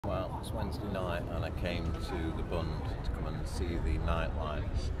Well, it's Wednesday night and I came to the Bund to come and see the night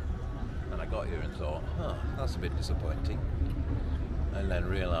lights, and I got here and thought, that's a bit disappointing, and then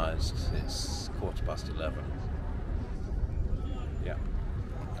realised it's 11:15. Yeah,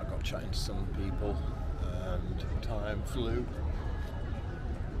 I got chatting to some people and time flew,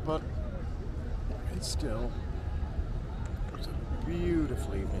 but it's a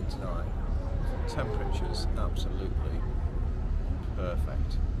beautiful evening tonight. Temperature's absolutely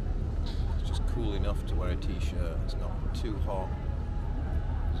perfect. It's just cool enough to wear a t-shirt. It's not too hot.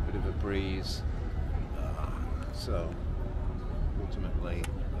 There's a bit of a breeze. So ultimately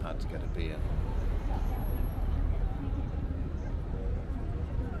I had to get a beer.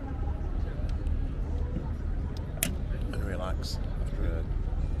 And relax after a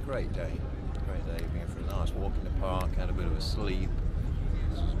great day. Been for a nice walk in the park, had a bit of a sleep.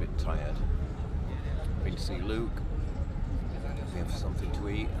 I was a bit tired. Been to see Luke. Been for something to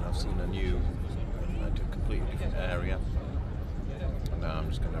eat, and I've seen a completely different area. And now I'm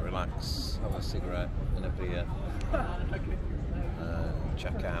just going to relax, have a cigarette and a beer, and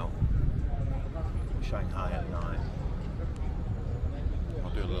check out Shanghai at night.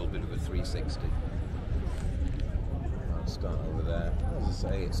 I'll do a little bit of a 360. I'll start over there. As I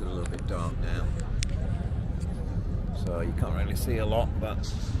say, it's a little bit dark now, so you can't really see a lot, but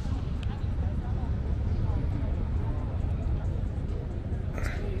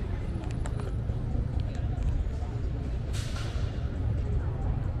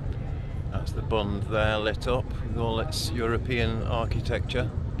that's the Bund there, lit up with all its European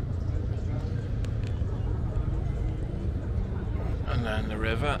architecture. And then the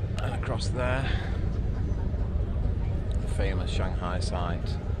river, and across there, the famous Shanghai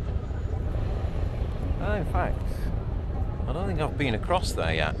site. In fact, I don't think I've been across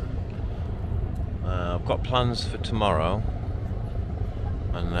there yet. I've got plans for tomorrow,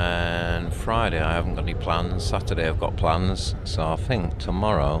 and then Friday I haven't got any plans. Saturday I've got plans, so I think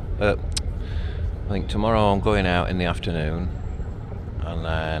tomorrow I'm going out in the afternoon, and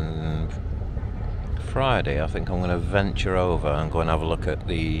then Friday I think I'm going to venture over and go and have a look at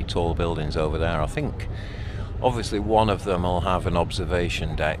the tall buildings over there. I think obviously one of them will have an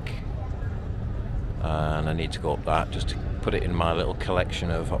observation deck, and I need to go up that just to put it in my little collection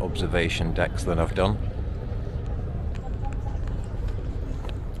of observation decks that I've done.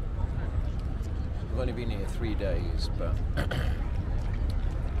 I've only been here 3 days, but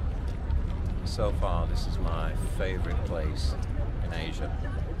so far this is my favourite place in Asia.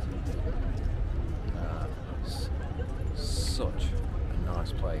 It's such a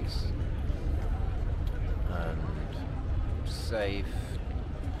nice place, and safe,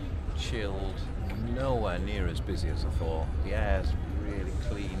 chilled, nowhere near as busy as I thought. The air's really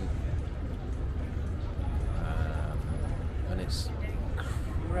clean, and it's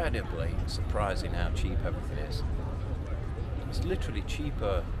incredibly surprising how cheap everything is. It's literally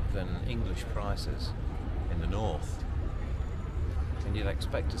cheaper than English prices in the north. And you'd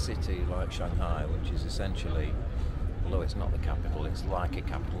expect a city like Shanghai, which is essentially, although it's not the capital, it's like a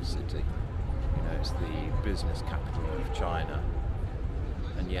capital city. You know, it's the business capital of China.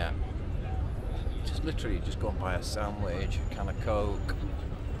 And yet, just literally just go and buy a sandwich, a can of Coke,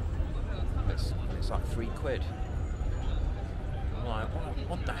 and it's like £3. I'm like,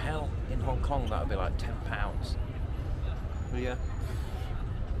 what the hell? In Hong Kong that would be like £10. But yeah,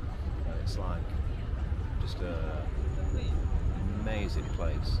 it's like just a amazing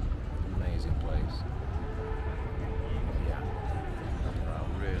place. Yeah, I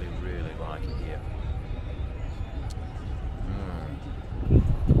really, really like it here.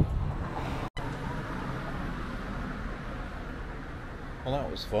 Well, that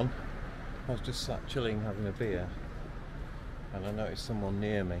was fun. I was just sat chilling, having a beer, and I noticed someone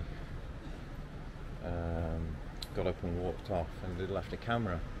near me got up and walked off, and they'd left a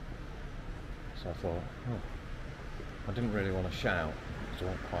camera. So I thought, I didn't really want to shout, because I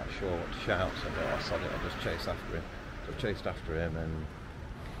wasn't quite sure what to shout, so I thought, sod it, I'll just chase after him. So I chased after him, and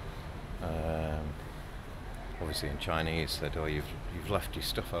obviously in Chinese said, you've left your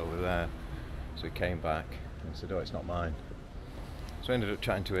stuff over there. So he came back and said, it's not mine. So I ended up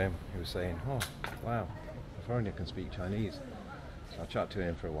chatting to him. He was saying, wow, a foreigner can speak Chinese. So I chatted to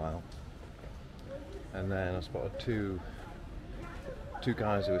him for a while, and then I spotted two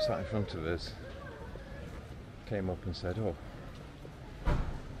guys who were sat in front of us, came up and said,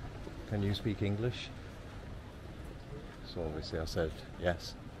 can you speak English? So obviously I said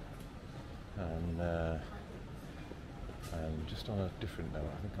yes, and just on a different note,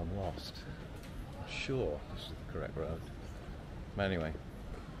 I think I'm lost. I'm sure this is the correct road. But anyway,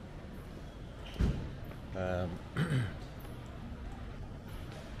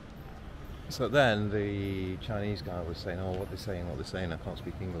 So then the Chinese guy was saying, oh, what they're saying, I can't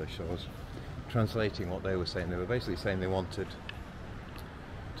speak English. So I was translating what they were saying. They were basically saying they wanted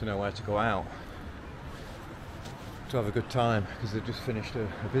to know where to go out to have a good time, because they've just finished a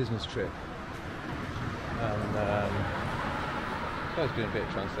business trip. And so I was doing a bit of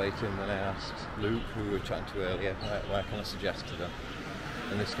translating, then I asked Luke, who we were chatting to earlier, where can I suggest to them?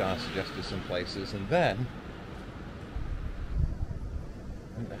 And this guy suggested some places, and then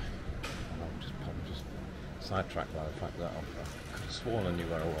I'm just sidetracked by the fact that I could have sworn I knew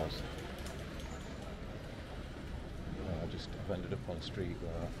where I was. I've ended up on a street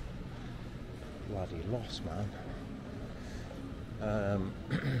where I'm bloody lost, man.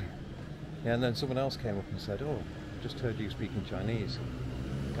 Yeah, and then someone else came up and said, oh, just heard you speaking Chinese.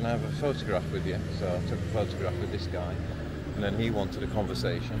 Can I have a photograph with you? So I took a photograph with this guy, and then he wanted a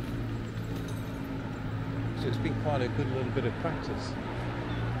conversation. So it's been quite a good little bit of practice.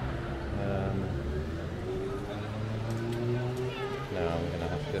 Now I'm going to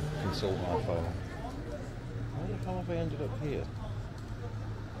have to consult my phone. How the hell have I ended up here?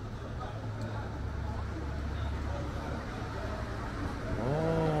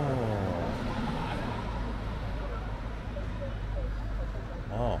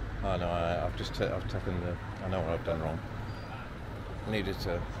 Oh no, I've taken I know what I've done wrong. I needed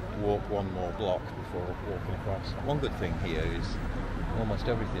to walk one more block before walking across. One good thing here is almost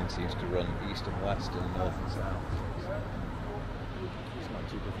everything seems to run east and west and north and south. It's not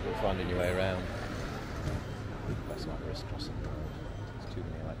too difficult finding your way around. That's not risk crossing the road. There's too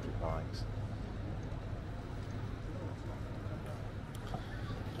many electric bikes.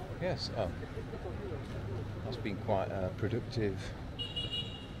 Yes, that's been quite a productive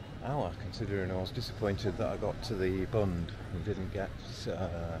hour, considering I was disappointed that I got to the Bund and didn't get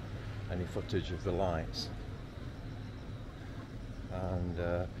any footage of the lights.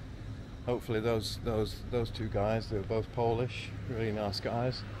 And hopefully those two guys, they were both Polish, really nice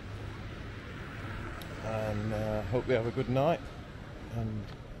guys, and hope they have a good night. And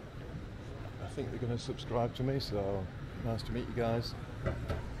I think they're going to subscribe to me, so nice to meet you guys.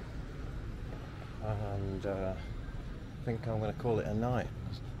 And I think I'm going to call it a night.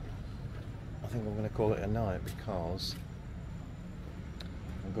 Because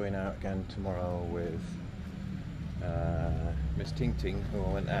I'm going out again tomorrow with Miss Ting Ting, who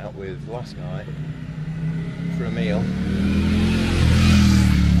I went out with last night for a meal.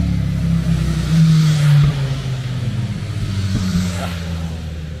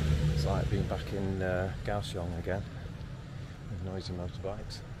 It's like being back in Kaohsiung again with noisy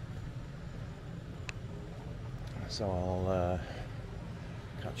motorbikes. So I'll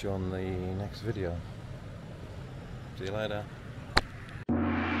catch you on the next video. See you later.